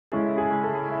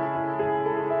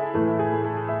My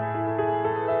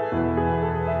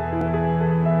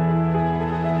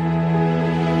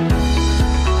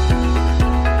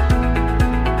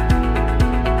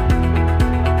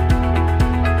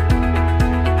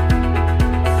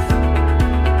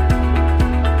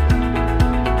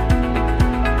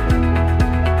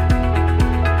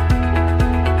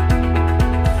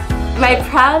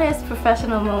proudest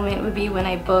professional moment would be when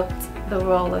I booked the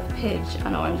role of Pidge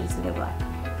on Orange is the New Black.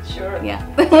 Sure. Yeah.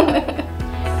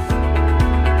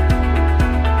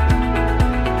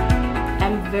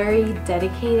 I'm very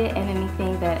dedicated in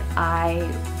anything that I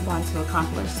want to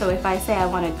accomplish. So if I say I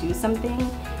want to do something,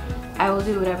 I will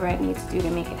do whatever I need to do to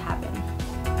make it happen.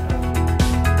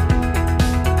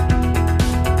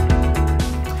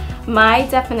 My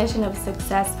definition of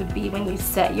success would be when you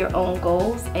set your own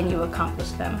goals and you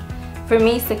accomplish them. For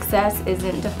me, success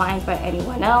isn't defined by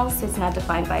anyone else. It's not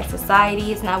defined by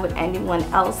society. It's not what anyone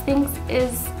else thinks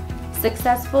is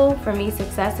successful. For me,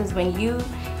 success is when you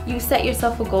set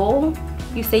yourself a goal,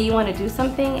 you say you want to do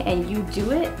something, and you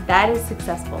do it. That is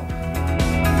successful.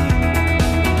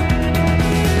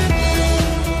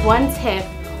 One tip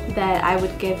that I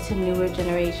would give to newer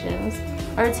generations,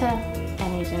 or to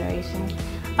any generation,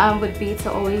 would be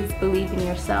to always believe in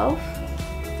yourself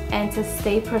and to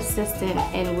stay persistent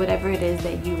in whatever it is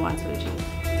that you want to achieve.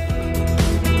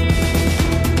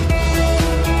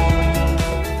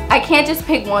 I can't just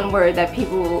pick one word that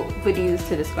people would use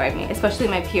to describe me, especially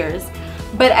my peers.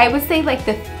 But I would say like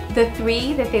the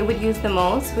three that they would use the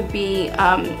most would be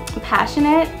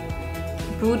passionate,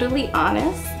 brutally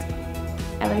honest,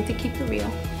 I like to keep it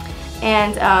real,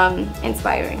 and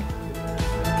inspiring.